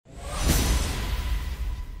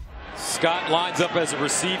Scott lines up as a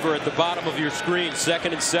receiver at the bottom of your screen.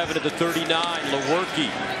 2nd and 7 at the 39.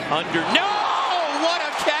 Lewerke under. No! What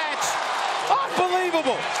a catch!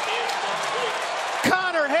 Unbelievable!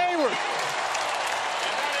 Connor Hayward.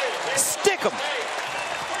 Stick him.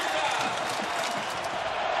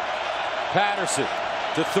 Patterson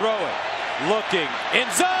to throw it. Looking.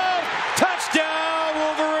 End zone. Touchdown,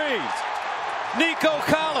 Wolverines. Nico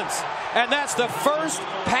Collins. And that's the first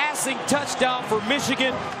passing touchdown for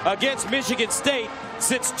Michigan against Michigan State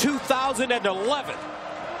since 2011.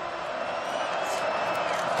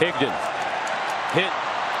 Higdon.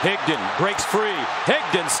 Higdon breaks free.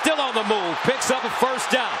 Higdon still on the move. Picks up a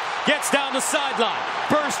first down. Gets down the sideline.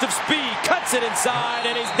 Burst of speed. Cuts it inside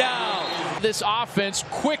and he's down. This offense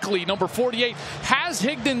quickly, number 48, has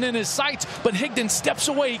Higdon in his sights, but Higdon steps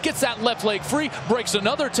away. He gets that left leg free, breaks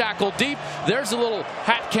another tackle deep. There's a little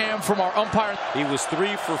hat cam from our umpire. He was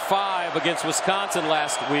 3 for 5 against Wisconsin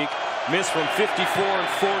last week. Missed from 54 and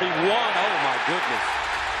 41. Oh, my goodness.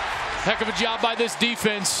 Heck of a job by this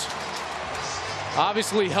defense.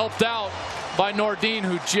 Obviously helped out by Nordine,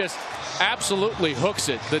 who just absolutely hooks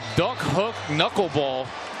it. The duck hook knuckleball.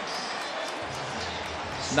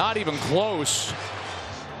 Not even close.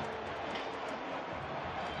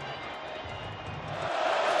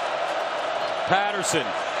 Patterson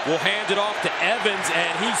will hand it off to Evans,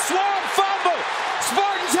 and he swung. Fumble.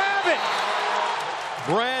 Spartans have it.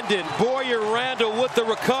 Brandon Boyer-Randall with the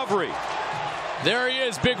recovery. There he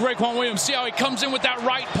is, big Raekwon Williams. See how he comes in with that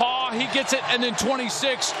right paw. He gets it, and then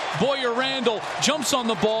 26, Boyer-Randall jumps on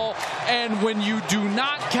the ball. And when you do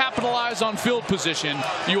not capitalize on field position,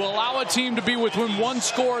 you allow a team to be within one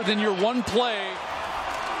score, then your one play.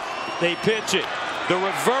 They pitch it. The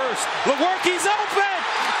reverse. Lewerke's open.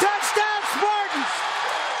 Touchdown, Spartans.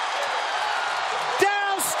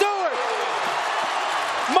 Down Stewart.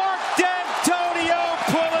 Mark D'Antonio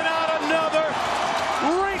pulling out another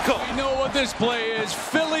wrinkle. We know what this play is.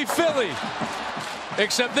 Philly.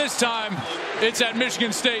 Except this time, it's at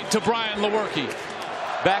Michigan State to Brian Lewerke.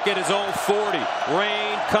 Back at his own 40.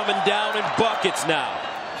 Rain coming down in buckets now.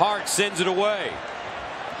 Hart sends it away.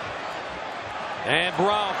 And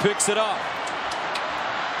Brown picks it up.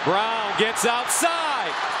 Brown gets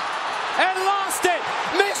outside and lost it.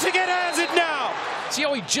 Michigan has it now. See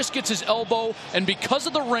how he just gets his elbow, and because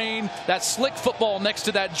of the rain, that slick football next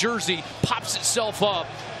to that jersey pops itself up,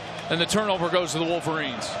 and the turnover goes to the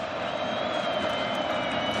Wolverines.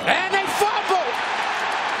 And they fumble.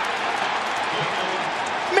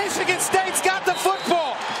 Michigan State's got the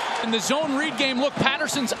football. In the zone read game, look,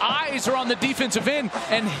 Patterson's eyes are on the defensive end,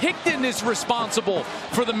 and Higdon is responsible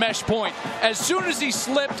for the mesh point. As soon as he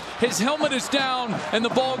slipped, his helmet is down, and the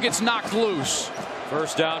ball gets knocked loose.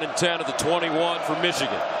 First down and 10 at the 21 for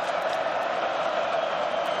Michigan.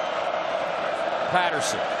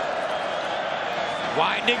 Patterson.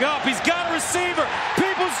 Winding up, he's got a receiver.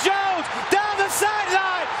 Peoples-Jones down the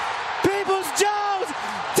sideline. Peoples-Jones,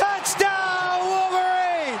 touchdown,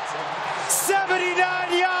 Wolverines.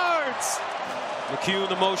 79 yards. McHugh,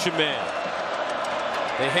 the motion man.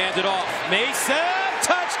 They hand it off. Mason,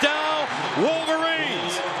 touchdown,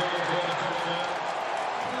 Wolverines.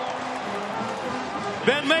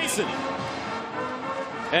 Ben Mason.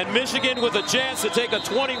 And Michigan with a chance to take a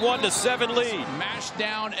 21-7 lead. Mashed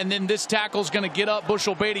down, and then this tackle's going to get up.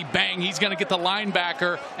 Bushel Beatty, bang, he's going to get the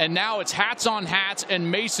linebacker. And now it's hats on hats, and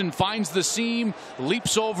Mason finds the seam,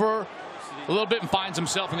 leaps over a little bit, and finds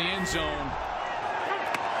himself in the end zone.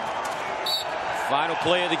 Final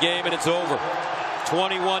play of the game, and it's over.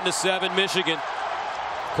 21-7, Michigan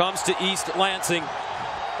comes to East Lansing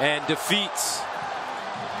and defeats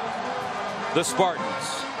the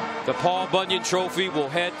Spartans. The Paul Bunyan Trophy will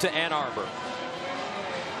head to Ann Arbor.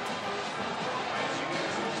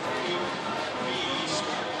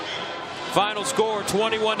 Final score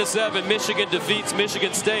 21-7. Michigan defeats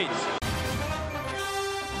Michigan State.